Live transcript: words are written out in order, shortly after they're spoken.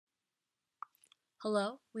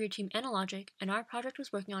Hello, we are Team Analogic, and our project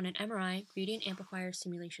was working on an MRI gradient amplifier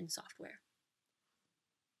simulation software.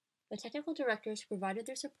 The technical directors who provided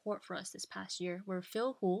their support for us this past year were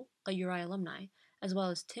Phil Hu, a URI alumni, as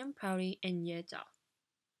well as Tim Prouty and Ye Zhao.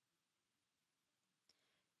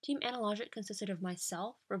 Team Analogic consisted of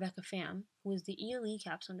myself, Rebecca Pham, who is the ELE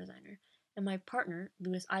Capstone Designer, and my partner,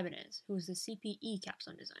 Luis Ibanez, who is the CPE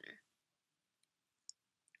Capstone Designer.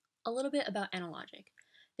 A little bit about Analogic.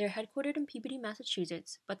 They're headquartered in Peabody,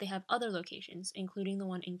 Massachusetts, but they have other locations, including the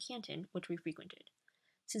one in Canton, which we frequented.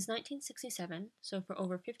 Since 1967, so for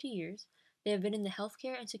over 50 years, they have been in the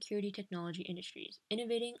healthcare and security technology industries,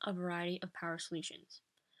 innovating a variety of power solutions.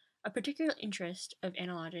 A particular interest of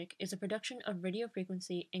Analogic is the production of radio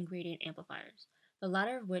frequency and gradient amplifiers, the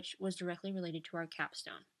latter of which was directly related to our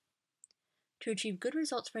capstone. To achieve good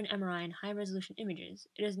results for an MRI and high-resolution images,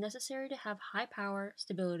 it is necessary to have high power,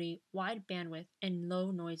 stability, wide bandwidth, and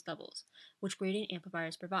low noise levels, which gradient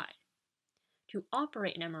amplifiers provide. To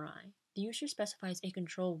operate an MRI, the user specifies a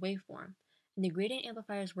control waveform, and the gradient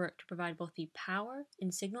amplifiers work to provide both the power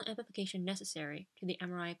and signal amplification necessary to the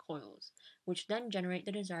MRI coils, which then generate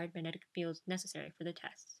the desired magnetic fields necessary for the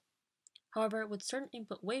tests. However, with certain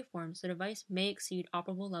input waveforms, the device may exceed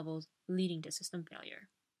operable levels, leading to system failure.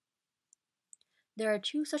 There are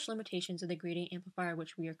two such limitations of the gradient amplifier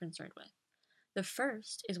which we are concerned with. The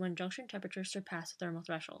first is when junction temperatures surpass thermal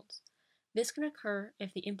thresholds. This can occur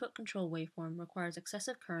if the input control waveform requires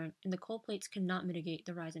excessive current and the cold plates cannot mitigate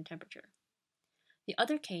the rise in temperature. The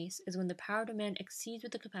other case is when the power demand exceeds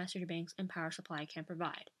what the capacitor banks and power supply can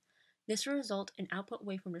provide. This will result in output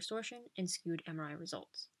waveform distortion and skewed MRI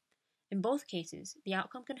results. In both cases, the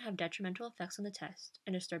outcome can have detrimental effects on the test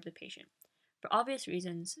and disturb the patient. For obvious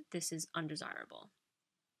reasons, this is undesirable.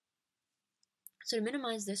 So to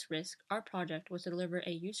minimize this risk, our project was to deliver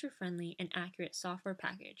a user-friendly and accurate software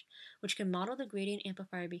package which can model the gradient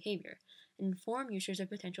amplifier behavior and inform users of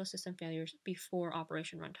potential system failures before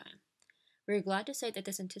operation runtime. We are glad to say that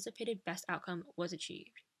this anticipated best outcome was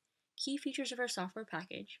achieved. Key features of our software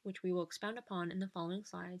package, which we will expound upon in the following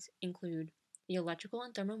slides, include the electrical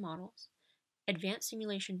and thermal models, advanced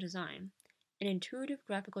simulation design, an intuitive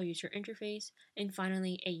graphical user interface, and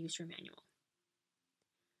finally, a user manual.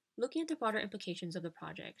 Looking at the broader implications of the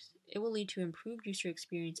project, it will lead to improved user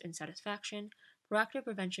experience and satisfaction, proactive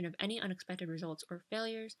prevention of any unexpected results or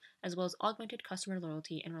failures, as well as augmented customer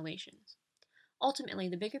loyalty and relations. Ultimately,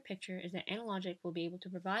 the bigger picture is that Analogic will be able to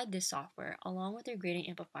provide this software along with their gradient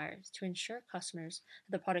amplifiers to ensure customers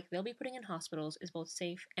that the product they'll be putting in hospitals is both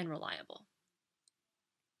safe and reliable.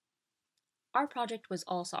 Our project was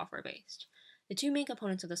all software-based. The two main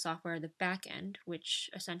components of the software are the back end, which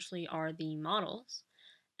essentially are the models,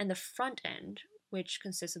 and the front end, which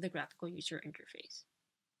consists of the graphical user interface.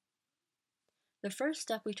 The first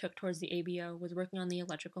step we took towards the ABO was working on the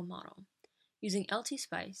electrical model. Using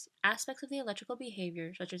LT-SPICE, aspects of the electrical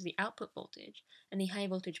behavior such as the output voltage and the high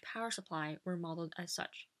voltage power supply were modeled as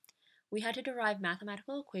such. We had to derive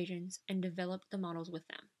mathematical equations and develop the models with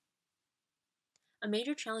them. A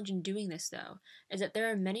major challenge in doing this, though, is that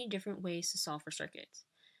there are many different ways to solve for circuits.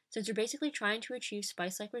 Since we're basically trying to achieve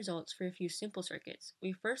SPICE-like results for a few simple circuits,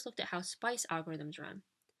 we first looked at how SPICE algorithms run.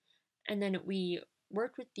 And then we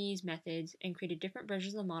worked with these methods and created different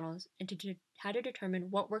versions of the models and had to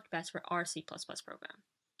determine what worked best for our C++ program.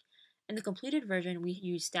 In the completed version, we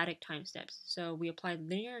used static time steps, so we applied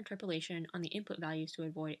linear interpolation on the input values to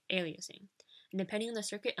avoid aliasing. And depending on the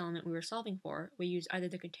circuit element we were solving for, we used either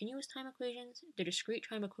the continuous time equations, the discrete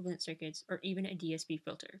time equivalent circuits, or even a DSP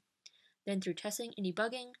filter. Then through testing and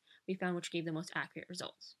debugging, we found which gave the most accurate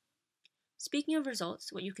results. Speaking of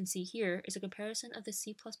results, what you can see here is a comparison of the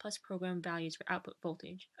C++ program values for output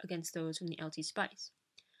voltage against those from the LT-SPICE.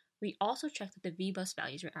 We also checked that the VBus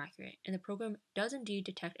values were accurate, and the program does indeed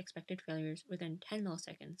detect expected failures within 10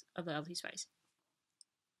 milliseconds of the LT-SPICE.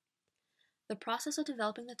 The process of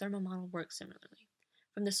developing the thermal model works similarly.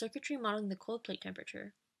 From the circuitry modeling the cold plate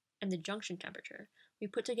temperature and the junction temperature, we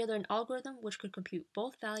put together an algorithm which could compute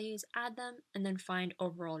both values, add them, and then find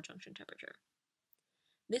overall junction temperature.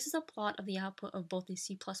 This is a plot of the output of both the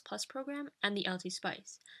C++ program and the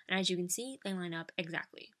LT-SPICE, and as you can see, they line up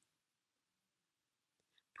exactly.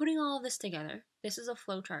 Putting all of this together, this is a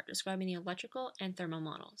flowchart describing the electrical and thermal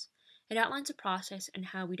models. It outlines the process and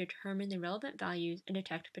how we determine the relevant values and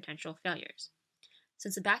detect potential failures.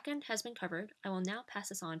 Since the backend has been covered, I will now pass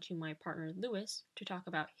this on to my partner Louis to talk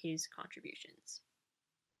about his contributions.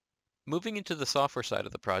 Moving into the software side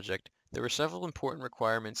of the project, there were several important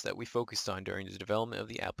requirements that we focused on during the development of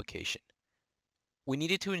the application. We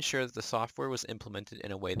needed to ensure that the software was implemented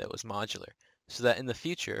in a way that was modular, so that in the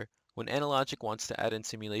future, When Analogic wants to add in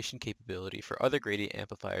simulation capability for other gradient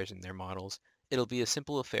amplifiers in their models, it'll be a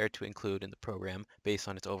simple affair to include in the program based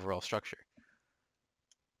on its overall structure.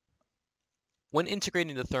 When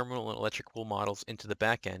integrating the thermal and electrical models into the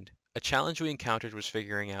backend, a challenge we encountered was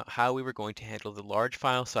figuring out how we were going to handle the large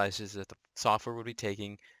file sizes that the software would be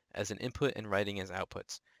taking as an input and writing as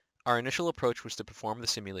outputs. Our initial approach was to perform the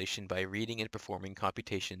simulation by reading and performing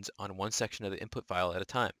computations on one section of the input file at a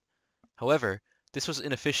time. However, this was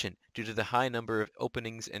inefficient due to the high number of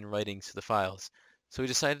openings and writings to the files, so we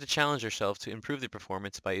decided to challenge ourselves to improve the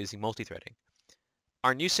performance by using multithreading.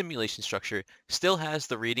 Our new simulation structure still has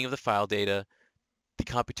the reading of the file data, the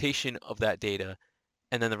computation of that data,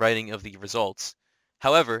 and then the writing of the results.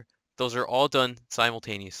 However, those are all done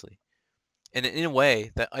simultaneously, and in a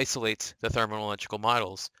way that isolates the thermal-electrical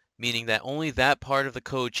models, meaning that only that part of the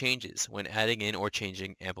code changes when adding in or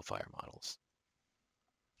changing amplifier models.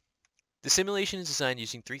 The simulation is designed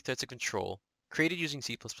using 3 threads of control, created using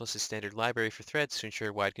C++'s standard library for threads to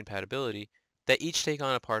ensure wide compatibility, that each take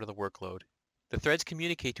on a part of the workload. The threads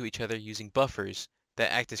communicate to each other using buffers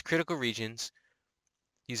that act as critical regions,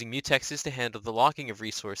 using mutexes to handle the locking of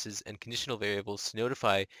resources and conditional variables to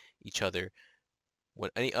notify each other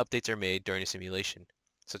when any updates are made during a simulation,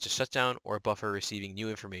 such as shutdown or a buffer receiving new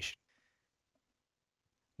information.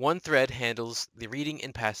 One thread handles the reading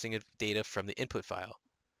and passing of data from the input file.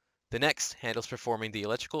 The next handles performing the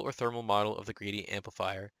electrical or thermal model of the gradient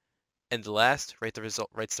amplifier, and the last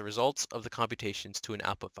writes the results of the computations to an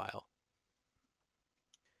output file.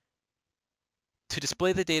 To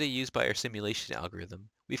display the data used by our simulation algorithm,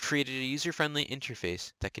 we've created a user-friendly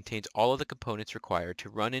interface that contains all of the components required to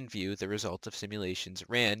run and view the results of simulations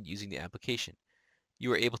ran using the application.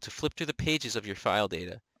 You are able to flip through the pages of your file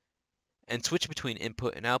data and switch between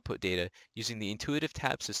input and output data using the intuitive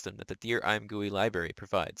tab system that the Dear I'm GUI library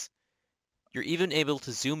provides. You're even able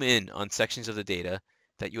to zoom in on sections of the data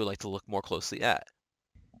that you would like to look more closely at.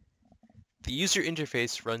 The user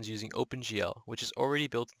interface runs using OpenGL, which is already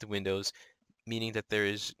built into Windows, meaning that there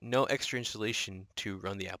is no extra installation to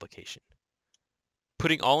run the application.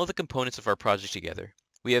 Putting all of the components of our project together,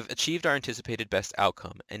 we have achieved our anticipated best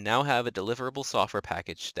outcome and now have a deliverable software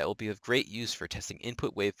package that will be of great use for testing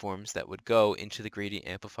input waveforms that would go into the gradient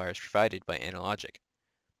amplifiers provided by Analogic.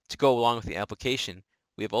 To go along with the application,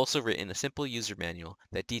 we have also written a simple user manual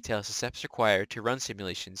that details the steps required to run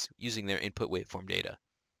simulations using their input waveform data.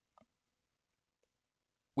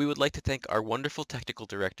 We would like to thank our wonderful technical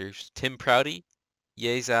directors, Tim Prouty,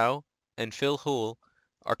 Ye Zhao, and Phil Hull,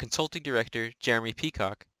 our consulting director, Jeremy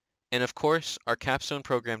Peacock, and of course, our Capstone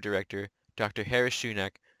program director, Dr. Harris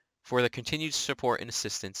Shunak, for their continued support and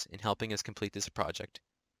assistance in helping us complete this project.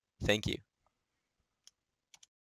 Thank you.